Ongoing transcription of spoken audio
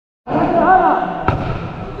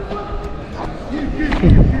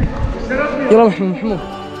يلا محمود.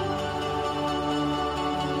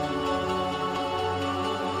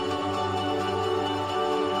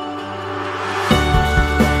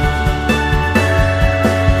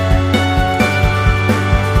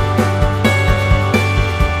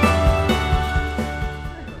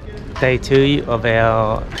 Day 2 of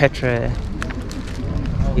our Petra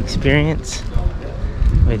Experience.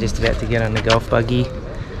 We're just about to get on the golf buggy,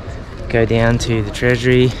 go down to the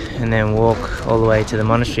Treasury, and then walk all the way to the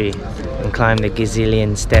monastery and climb the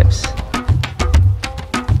gazillion steps.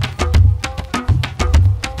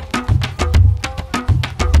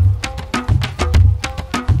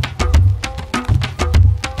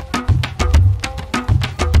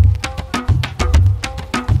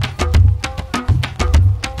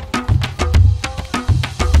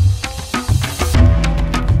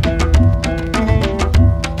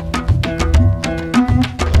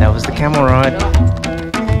 That was the Camel Ride.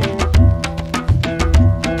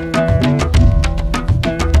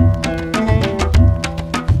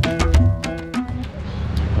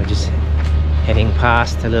 We're just heading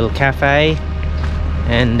past a little cafe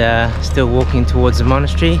and still walking towards the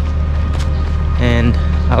monastery, and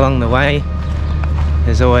along the way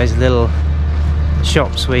there's always little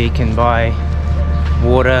shops where you can buy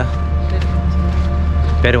water,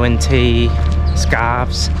 Bedouin tea,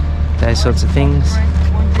 scarves, those sorts of things.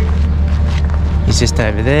 It's just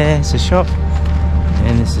over there, it's a shop,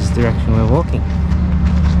 and this is the direction we're walking.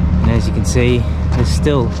 And as you can see, there's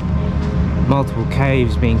still multiple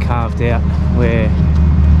caves being carved out where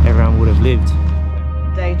everyone would have lived.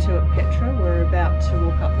 Day 2 at Petra, we're about to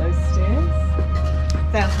walk up those stairs,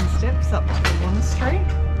 1,000 steps up to the monastery.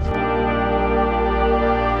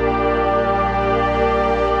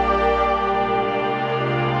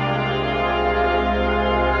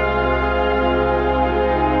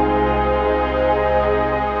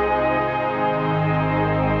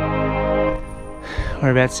 We're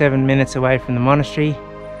about 7 minutes away from the monastery.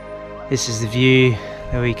 This is the view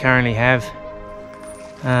that we currently have.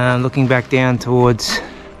 Looking back down towards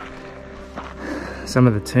some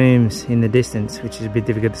of the tombs in the distance, which is a bit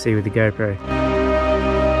difficult to see with the GoPro.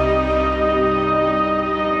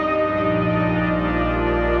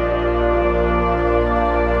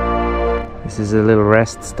 This is a little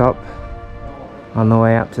rest stop on the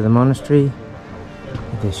way up to the monastery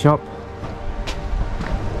with the shop.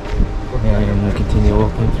 And we'll continue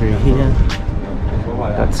walking through here.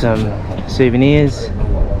 Got some souvenirs.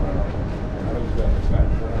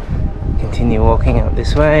 Continue walking up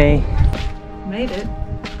this way. Made it.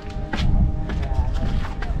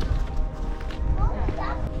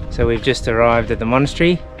 So we've just arrived at the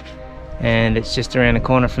monastery, and it's just around the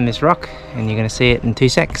corner from this rock, and you're going to see it in 2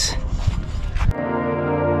 secs.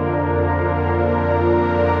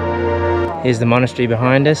 Here's the monastery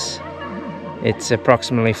behind us. It's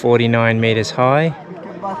approximately 49 meters high,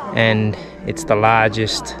 and it's the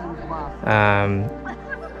largest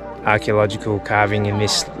archaeological carving in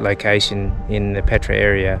this location in the Petra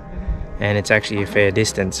area, and it's actually a fair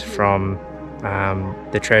distance from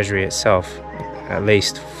the Treasury itself, at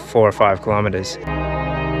least 4 or 5 kilometers.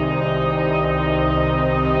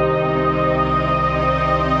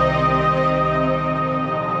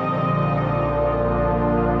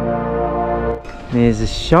 There's the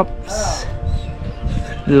shops.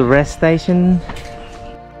 Little rest station. We're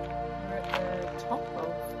at the top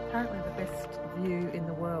of apparently the best view in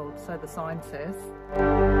the world, so the sign says.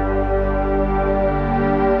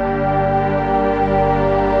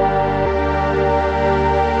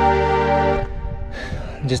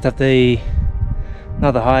 Just up the,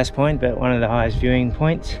 not the highest point, but one of the highest viewing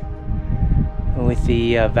points, with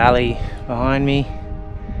the valley behind me.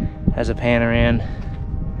 As I pan around,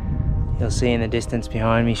 you'll see in the distance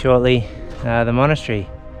behind me shortly the monastery.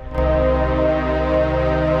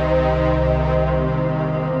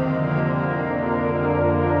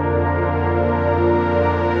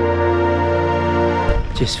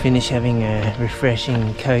 Just finished having a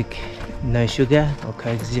refreshing Coke, no sugar, or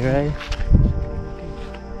Coke Zero,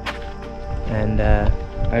 and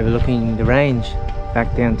overlooking the range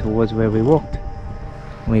back down towards where we walked.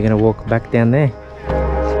 We're going to walk back down there.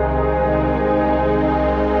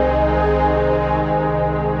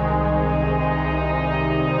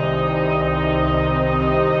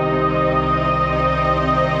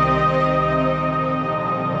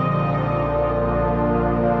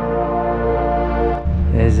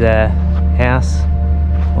 There's a house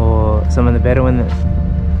or some of the Bedouin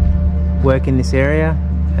that work in this area,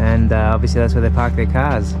 and obviously that's where they park their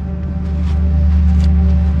cars.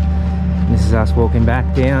 This is us walking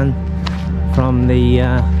back down from the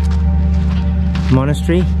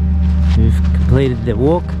monastery, We've completed the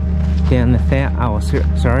walk down the up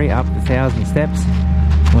the 1,000 steps.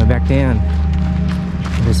 And we're back down.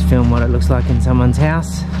 I'll just film what it looks like in someone's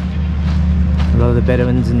house. A lot of the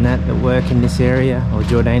Bedouins and that work in this area, or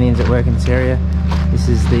Jordanians that work in this area, this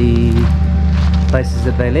is the places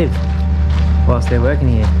that they live whilst they're working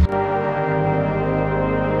here.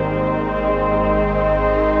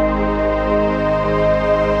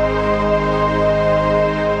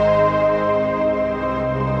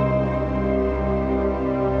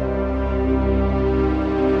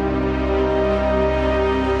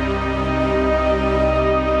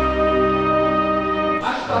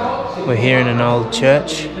 We're here in an old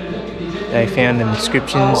church. They found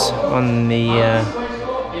inscriptions on the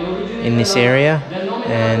in this area,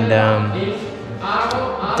 and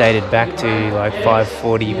dated back to like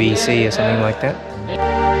 540 BC or something like that.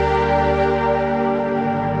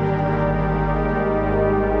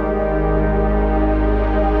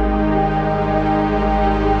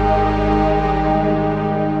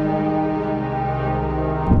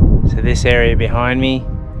 So this area behind me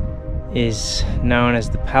is known as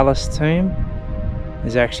the Palace Tomb.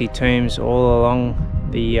 There's actually tombs all along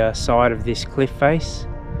the side of this cliff face,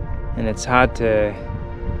 and it's hard to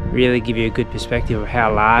really give you a good perspective of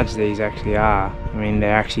how large these actually are. I mean,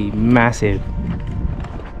 they're actually massive.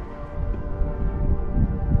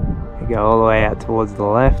 They go all the way out towards the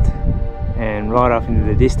left and right off into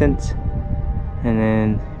the distance, and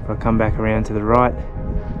then if I come back around to the right,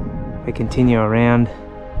 they continue around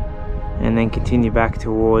and then continue back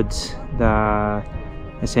towards the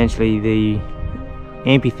essentially the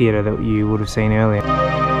amphitheatre that you would have seen earlier.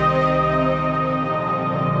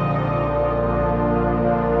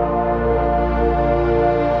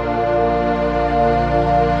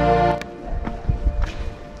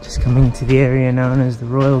 Just coming to the area known as the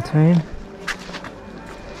Royal Tomb,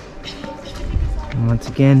 and once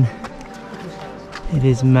again it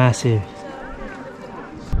is massive.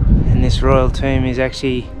 And this Royal Tomb is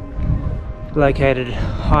actually located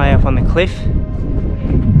high up on the cliff,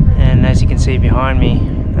 and as you can see behind me,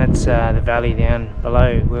 that's the valley down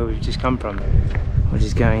below where we've just come from. We're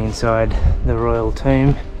just going inside the Royal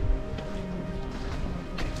Tomb,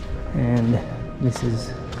 and this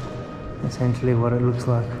is essentially what it looks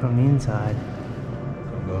like from the inside.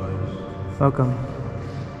 Welcome.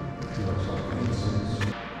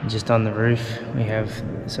 Just on the roof we have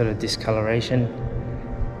sort of discoloration,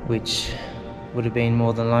 which would have been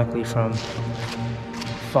more than likely from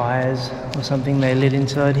fires or something they lit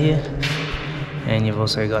inside here. And you've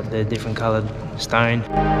also got the different coloured stone.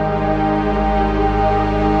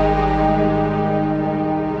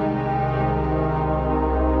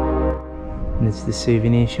 And it's the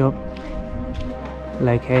souvenir shop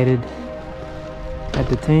located at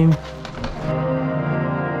the tomb.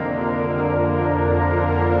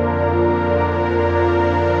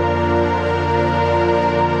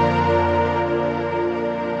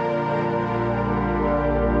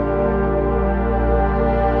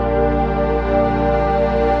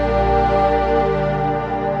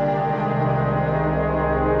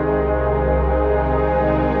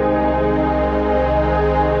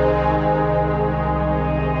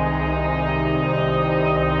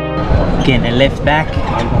 Getting a lift back.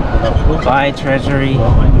 Bye, Treasury.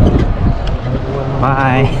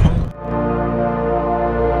 Bye.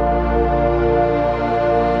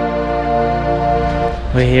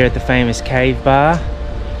 We're here at the famous cave bar.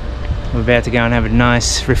 We're about to go and have a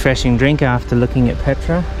nice refreshing drink after looking at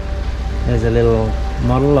Petra. There's a little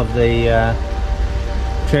model of the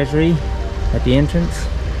Treasury at the entrance,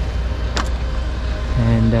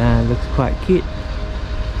 and looks quite cute.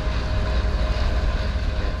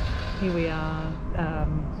 Here we are.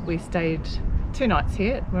 We stayed 2 nights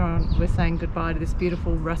here. We're saying goodbye to this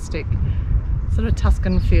beautiful rustic sort of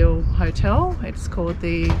Tuscan feel hotel. It's called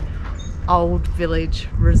the Old Village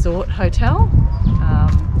Resort Hotel.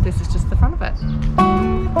 This is just the front of it.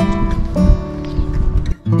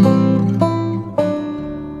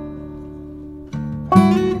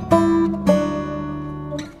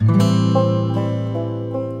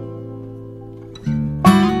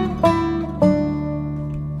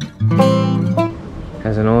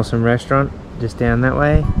 Has an awesome restaurant just down that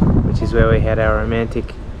way, which is where we had our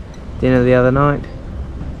romantic dinner the other night.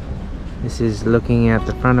 This is looking out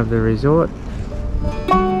the front of the resort.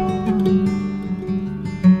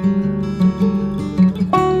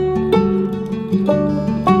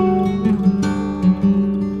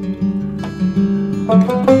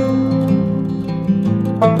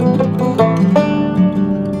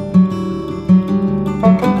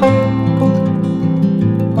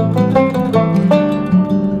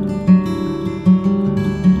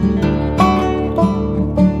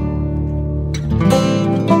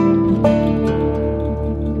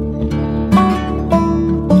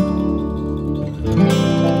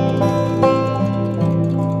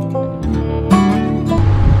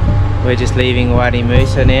 just leaving Wadi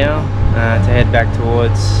Musa now to head back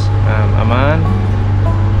towards Amman,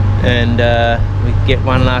 and we get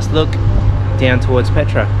one last look down towards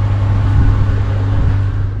Petra.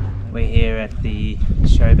 We're here at the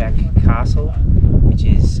Shobak Castle, which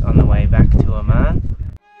is on the way back to Amman.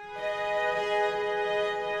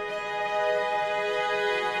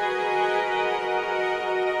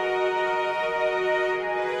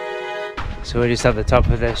 So we're just at the top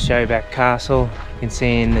of the Shobak Castle. You can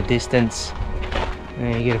see in the distance,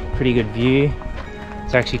 and you get a pretty good view.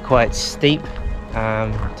 It's actually quite steep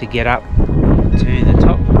to get up to the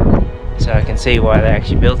top, so I can see why they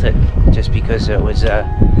actually built it, just because it was would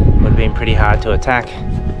have been pretty hard to attack.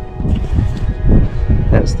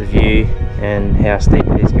 That's the view and how steep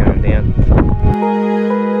it is going down.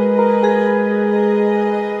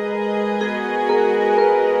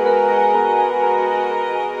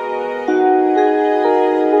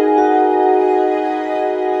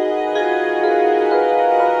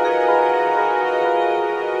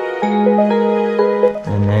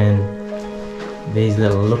 And then these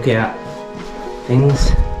little lookout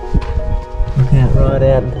things look out right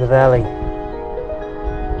out into the valley,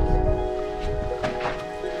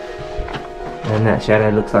 and that shadow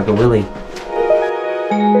looks like a willy.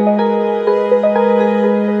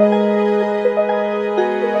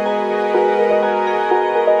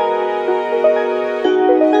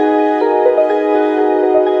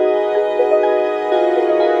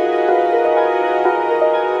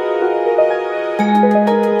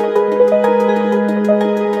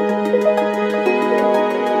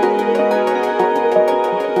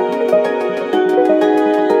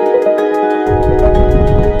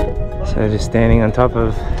 So just standing on top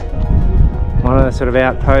of one of the sort of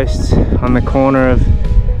outposts on the corner of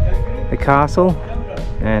the castle,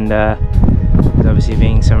 and there's obviously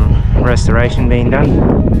been some restoration being done.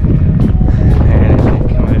 And if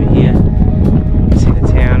we come over here, you can see the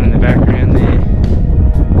town in the background there.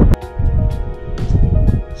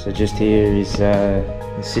 So just here is the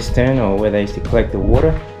cistern, or where they used to collect the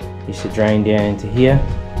water. It used to drain down into here.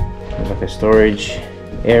 There's like a storage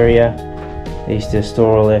area. They used to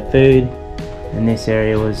store all their food, and this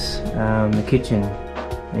area was the kitchen,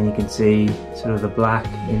 and you can see sort of the black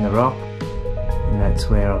in the rock, and that's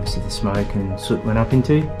where obviously the smoke and soot went up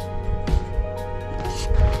into.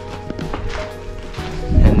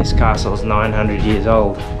 And this castle is 900 years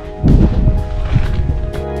old.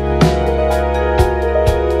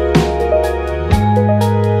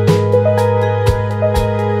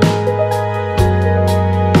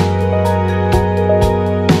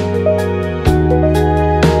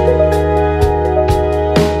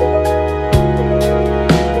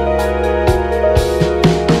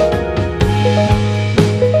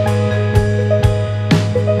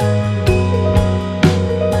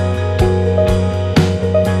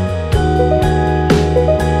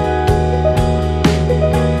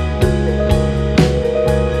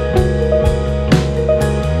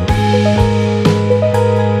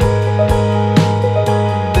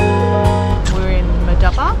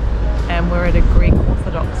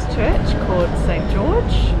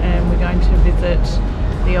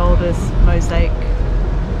 The oldest mosaic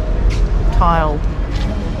tile.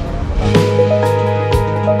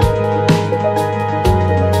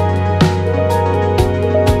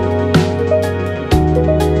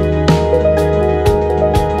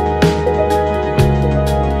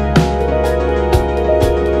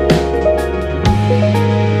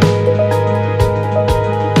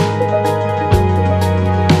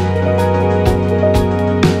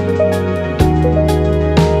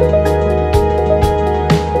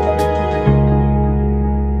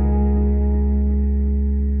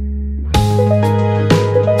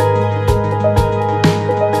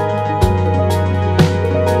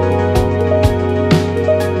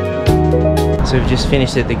 So we've just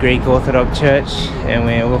finished at the Greek Orthodox Church, and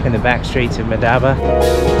we're walking the back streets of Madaba. I'm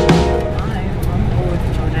on board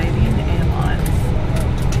Jordanian Airlines.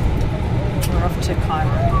 We're off to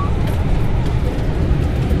Cairo.